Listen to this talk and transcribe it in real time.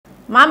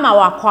Mama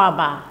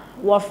wakwaba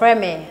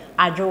wafreme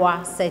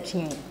Adwoa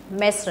searching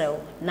mesrel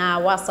na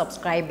wa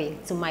subscribe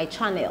to my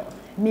channel.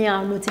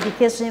 Mia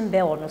notification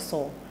bell no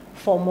so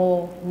for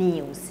more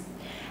news.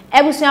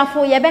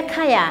 Ebusuafo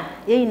yebeka ya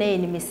yeyina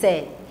enimi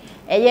say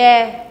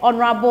eye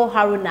Honorable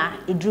Haruna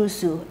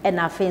Idrusu and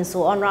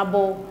afenso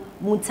Honorable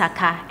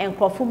Muntaka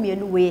enkrofo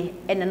mienu we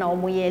enna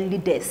omoye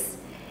leaders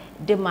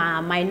de ma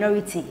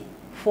minority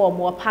for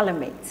more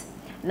parliament.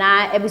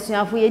 Na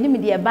ebusuafo yenimi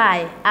de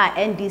bai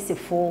a NDC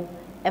for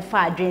efa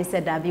adwen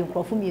said that be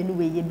nkrofo mienu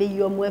we ye be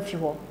yomu afi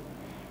ho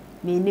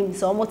meaning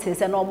so omo te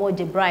say no omo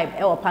je bribe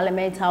e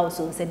parliament house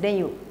so say den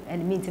you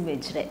and meeting be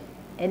kire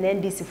and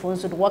NDC for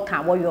so what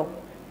can wo yo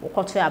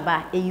wokoto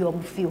aba e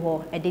yomu fi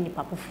ho e de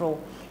nipa foforo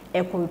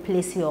e ko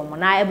replace yomu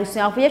na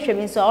ebusuafo ye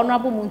hwemi so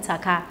Honorable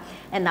Muntaka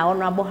and na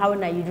Honorable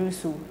Haruna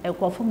Idrusu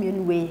nkrofo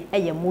mienu we e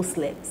ye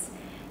Muslims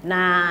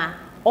na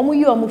omo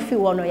yomu fi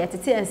ho no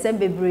yetete ensem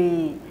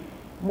bebre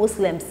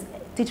Muslims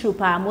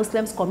titrupa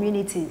Muslims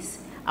communities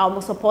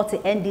our support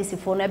NDC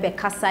for no be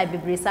kasai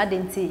bebre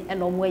sadenti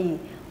and omwe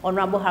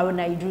Honorable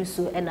Haruna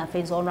Idrusu and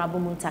afenso Honorable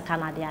Muntaka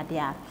na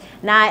dia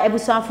na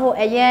ebusuafo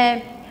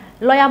eye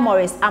lawyer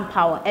Morris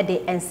Ampower e de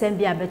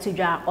ensembia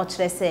betudwa o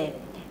kire se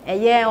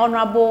eye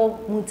Honorable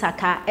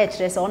Muntaka e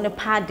kire se on the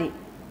party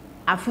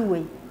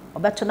afiwe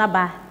obeto na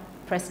ba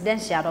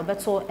presidential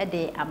obeto e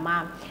de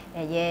ama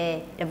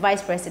eye the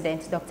vice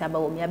president Dr.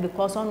 Bawumia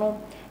because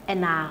ono e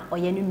na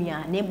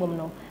oyenumia na ebom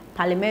no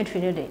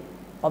parliamentary no de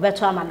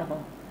obeto ama no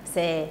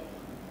say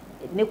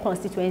ne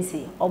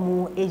constituency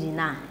omu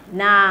ejina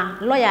na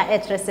lawyer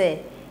etrese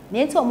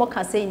ne nti omo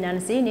ka say na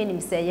say ne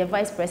nim say ye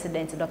vice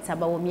president Dr.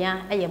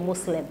 Bawumia eye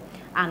Muslim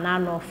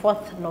anano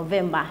 4th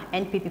November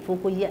NPP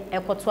foko ye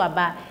ekoto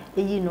aba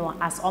eyi no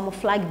as omo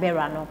flag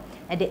bearer no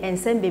e de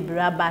ensem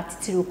bebra ba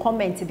titiru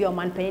comment bi o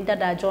man panin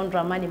dada John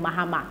Dramani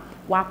Mahama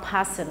wa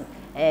passing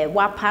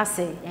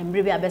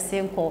embre bi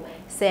abesenko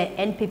say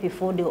NPP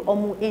for the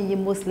omu enyi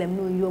Muslim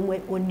no yomu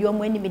oni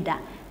omu enimida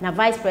na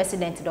vice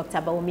president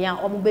Dr. Bawumia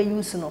omu be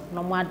use no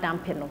mo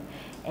adampe no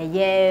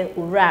eye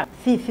ura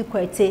fifi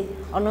kwete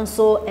ono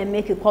so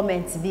make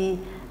comment bi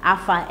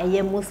afa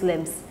eye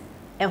Muslims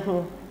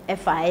eho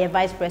efa eye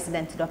vice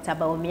president Dr.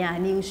 Bawumia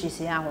ni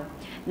ushisi aho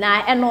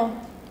na eno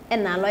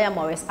na lawyer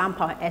Morris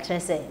Ampower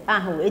etrese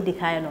aho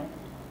edikai no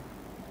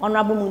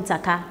Honorable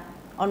Muntaka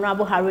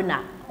Honorable Haruna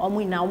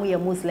omu na omu ye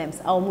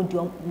Muslims a omu di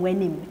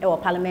mwanim e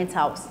parliament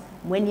house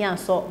mwani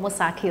anso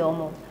mosake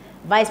omu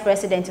vice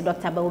president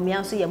Dr. Bawumia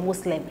anso ye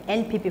Muslim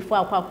NPP for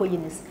akwa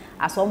yinis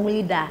as omu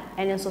leader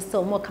ene nso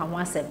still mo ka ho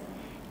asem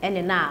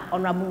ene na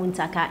Honorable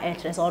Muntaka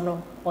etres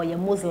ono oye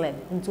Muslim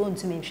nto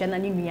ntumi hwe na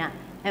ne nua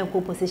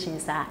enko position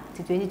sa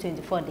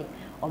 2024 de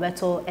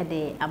obeto e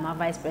de ama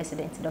vice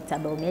president Dr.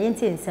 Bawumia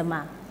yenti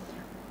nsema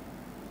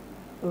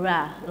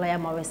ra lawyer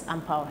Morris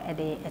Ampower e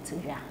de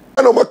etuhwa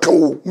I know my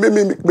cow, me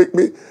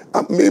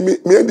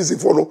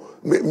NDC for no,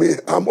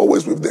 I'm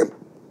always with them.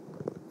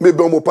 Me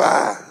be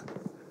pa,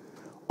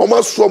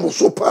 almost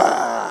so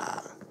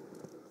pa.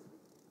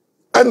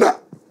 And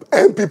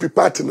MPP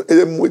party,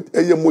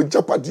 eye mo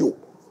japadio.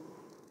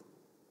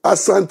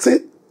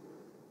 Asante,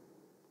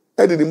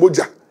 edi ni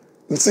moja,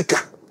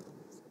 nsika.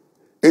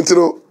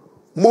 Entino,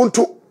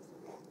 monto,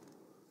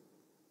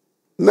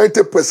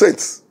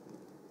 90%.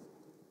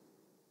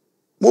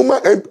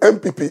 Muma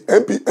MPP,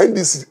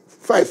 NDC,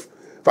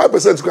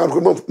 5% can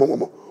come.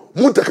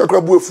 Muntaka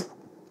krabuefu.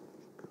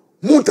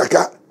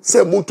 Muntaka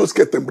say Munto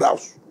Skit and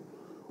Blouse.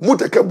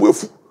 Muntaka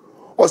buefu.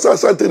 Or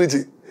Santa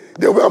Rigi.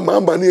 They were a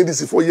mamba near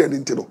this 4 years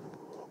in Tino.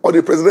 Or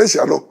the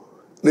presidential no.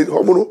 The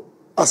homono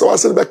as I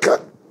was saying back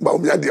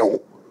Bawumia Diao.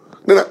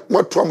 Then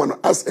I trauma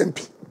as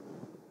MP.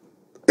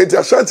 It's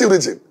a Shanty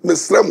region,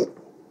 Miss Remo.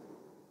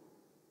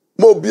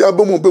 Mo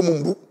biabomo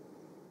bemumbu.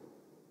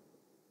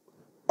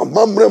 A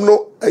mamrem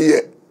no a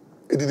year.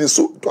 It is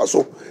so to us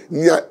so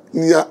near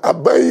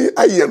abai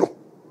ayeno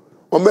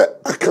o me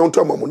account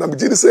amamu na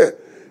bigidi say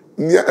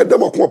near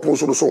edam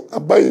akon so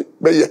abai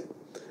beye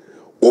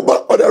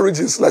over other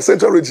regions like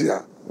central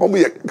region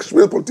we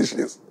experienced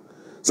politicians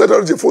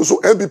central region for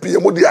so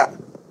MPP modia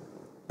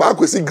ba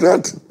kwesi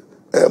grant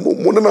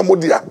monana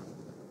modia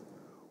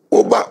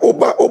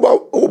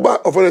oba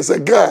of say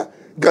ga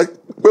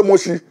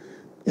pemoshi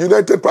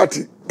United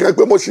Party ga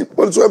pemoshi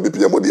so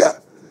MPP modia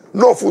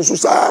no for so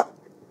sa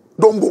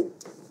dombo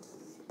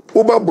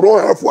Oba bro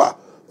afwa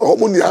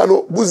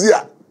omuniano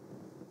buzia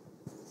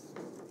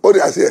odi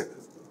ase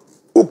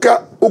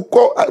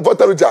uko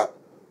voter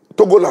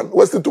Togoland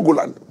Western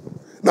Togoland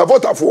na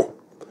voter for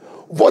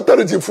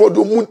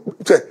do mun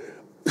che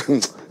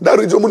that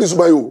region mun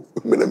isubayo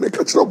me na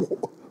make trouble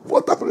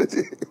voter for it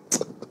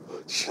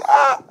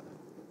sha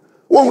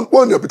won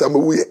Peter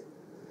Mewu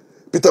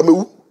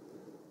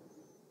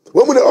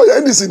wo mun o ya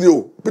NDC ni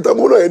o Peter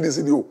Mewu no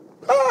NDC ni o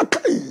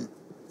kai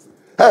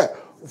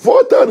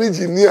voter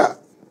region here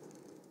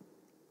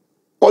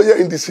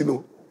oye NDC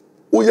no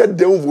oye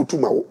dem vote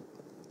ma wo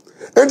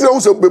enti na wo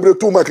se bebre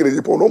to ma kere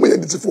jipo no mo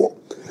NDC for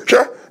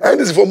hwe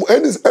NDC for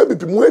NDC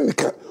MPP mo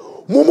anika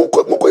mo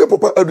koye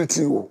proper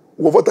everything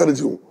wo voter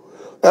region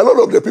a lot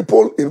of the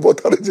people in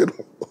voter region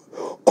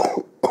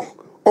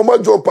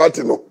Oma join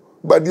party no,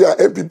 but they are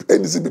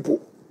NDC people.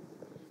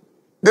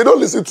 They don't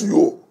listen to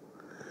you.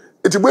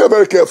 It will be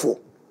very careful.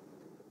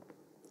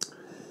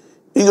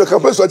 In your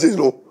campaign strategy,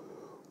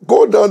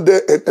 go down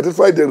there and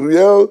identify the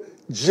real,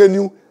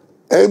 genuine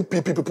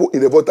MPP people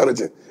in the voter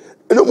region.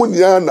 And no one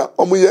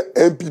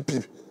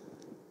MPP.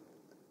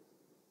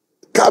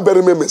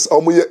 Carbery members,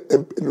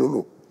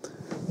 no.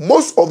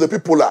 Most of the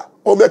people are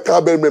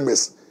Carbery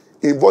members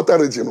in voter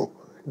region.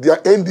 They are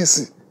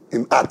NDC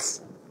in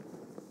arts.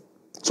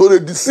 So they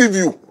deceive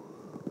you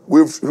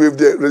with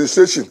the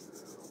registration.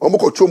 No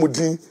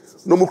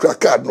more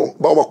card, no,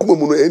 but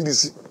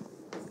NDC.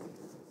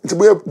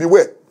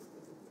 Beware.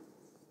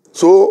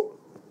 So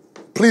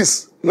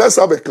please, let's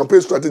have a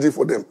campaign strategy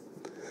for them.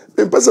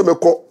 In person, me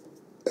call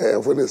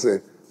when they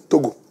say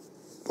Togo,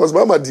 because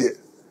Mama dear,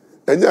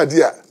 and ya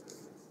dear,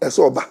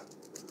 esoba.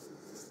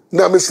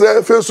 Now,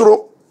 Mr.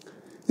 Fensuro,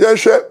 ya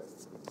share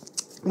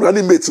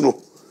running mates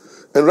no,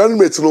 and running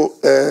mates no.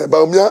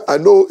 Bawumia, I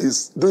know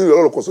is doing a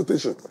lot of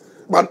consultation,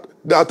 but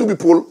there are two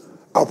people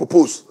I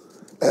propose.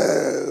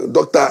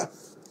 Dr.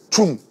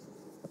 Chum,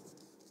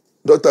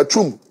 one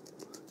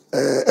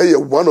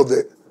of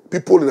the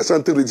people in the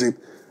Ashanti region,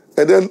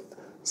 and then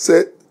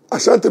say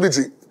Ashanti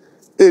region,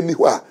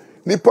 anywhere,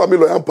 Nipa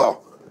Milo Yampa,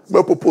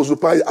 me propose to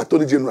pay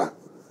Attorney General,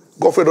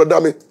 Godfrey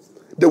Odame,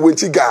 the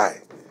Winchi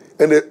guy,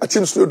 and the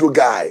Achim Studio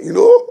guy,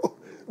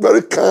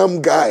 very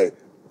calm guy,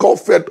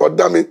 Godfrey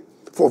Odame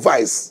for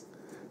vice,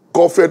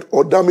 Godfrey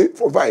Odame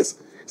for vice.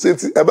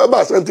 Since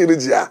Ebaba Ashanti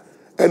region,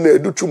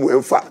 and do Chumu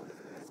Enfa,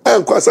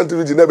 and Ashanti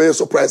region never a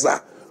surprise.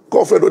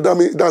 Godfrey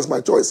Odame, that's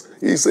my choice.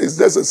 He's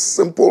just a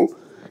simple,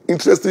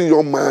 interesting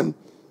young man,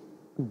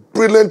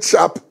 brilliant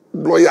chap,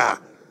 lawyer,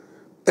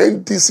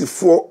 NDC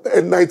for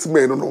a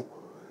nightmare,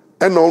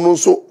 and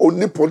also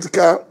only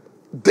political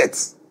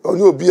debts.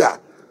 Only be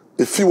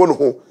if you want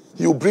to,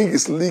 he will bring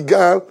his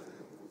legal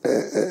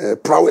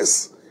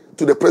prowess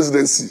to the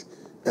presidency,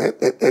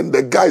 and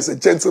the guy is a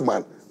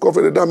gentleman.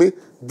 Godfrey Odame,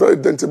 very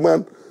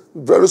gentleman,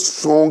 very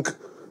strong,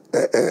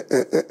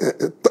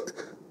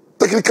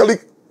 technically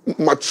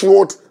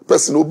matured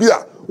person.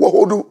 Obia, what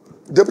hold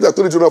Deputy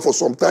Attorney General for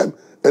some time,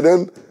 and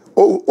then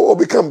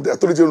become the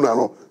Attorney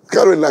General.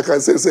 Karen, like I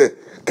say,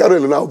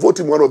 Karen now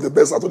voting one of the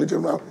best Attorney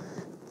General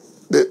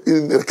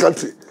in the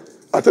country.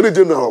 Attorney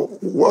General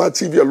will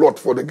achieve a lot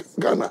for the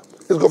Ghana.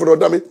 It's Godfrey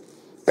Odame,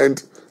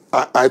 and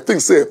I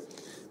think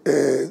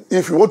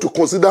if you want to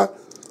consider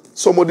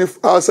somebody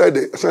outside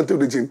the Ashanti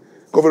region,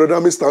 Godfrey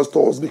Odame stands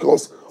tall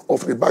because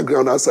of the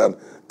background outside.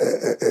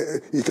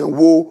 He can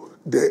woo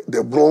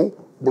the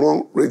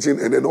Bron region,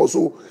 and then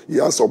also he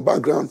has some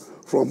background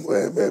from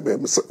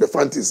the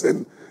Fantis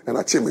and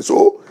Achime.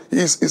 So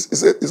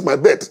he's my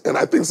bet, and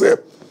I think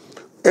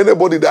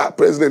anybody that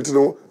president,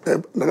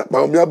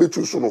 Bawumia be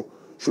choose,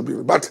 should be.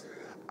 But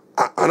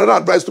another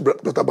advice to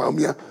Dr.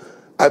 Bawumia,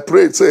 I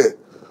pray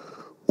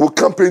we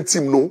campaign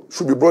team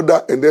should be brought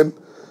down, and then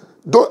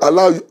don't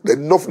allow the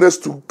enoughness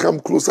to come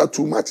closer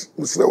too much.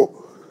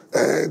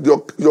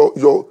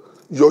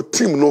 Your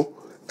team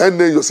and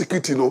then your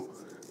security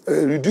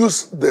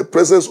reduce the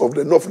presence of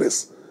the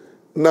enoughness.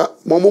 Now,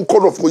 Momon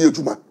call off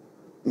Moyejuma.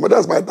 But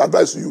that's my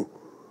advice to you.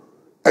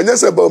 And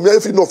yes, about me,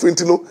 if you know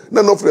Frentino,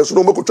 none of us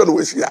no more control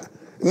with here.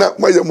 Now,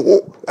 my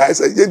I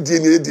say,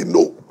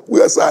 no,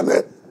 we are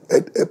saying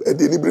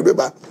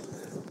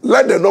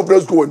let the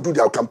enoughness go and do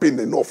their campaign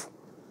enough.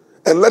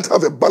 And let's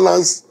have a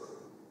balance,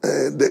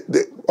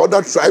 the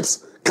other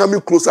tribes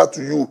coming closer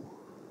to you.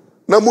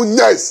 Now,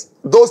 yes,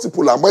 those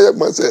people are my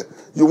say,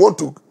 you want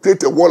to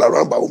create a wall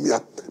around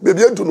Bawumia.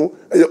 Maybe you know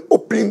an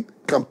open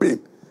campaign.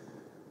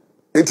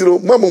 If you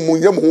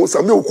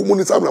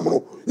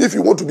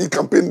want to be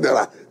campaign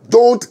there,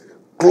 don't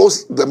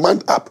close the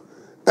man up.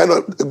 And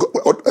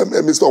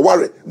Mr.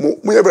 Warren,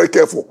 we are very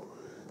careful.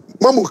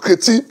 Mamu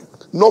create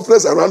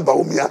enoughness around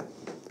Bawumia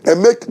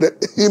and make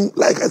him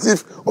like as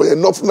if or a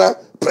Nofna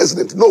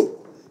president. No,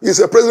 he's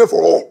a president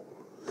for all.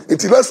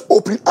 Until let's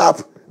open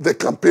up the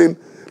campaign,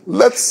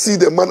 let's see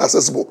the man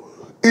accessible.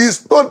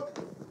 He's not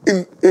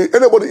in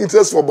anybody's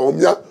interest for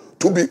Bawumia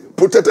to be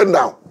protected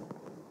now.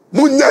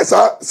 Munya is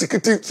a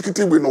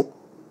security we know.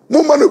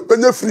 Mumman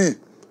penye free.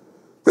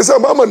 They say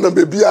mama na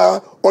baby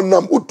on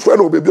nam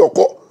utweno baby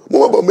oko.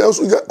 Mumma Bawumia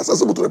also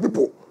accessible to the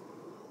people.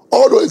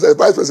 Although he's a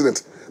vice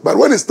president, but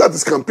when he starts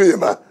his campaign,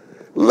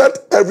 let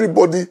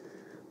everybody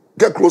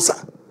get closer.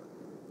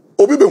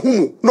 Obi be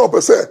humu no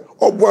per se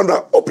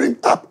obwanda open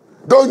up.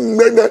 Don't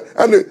make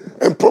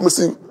and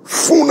promising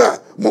funa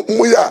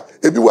muya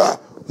ebiwa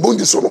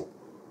bundi sono.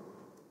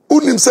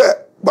 Unim say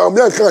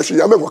Bawumia kan hwe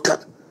yame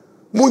woka.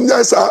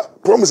 Munya sa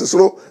promises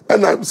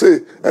and I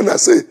say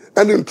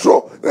and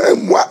intro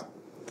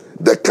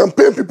the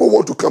campaign people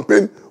want to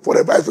campaign for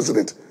the vice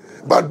president,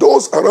 but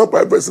those around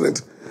vice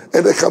president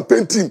and the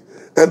campaign team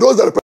and those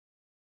that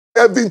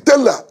have been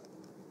teller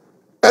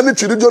any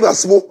children as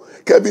small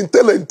can be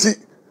teller nti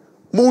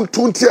mun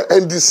tuntia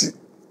NDC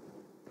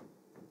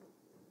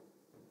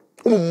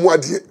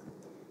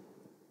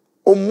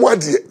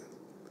omwadie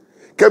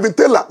Kevin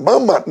Taylor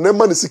mama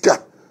nema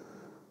nisika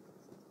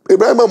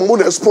Ibrahim mamu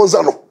na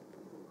sponsor no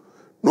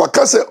no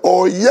aka sɛ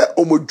ɔyɛ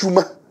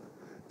ɔmodwuma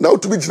na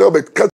wotumi gyina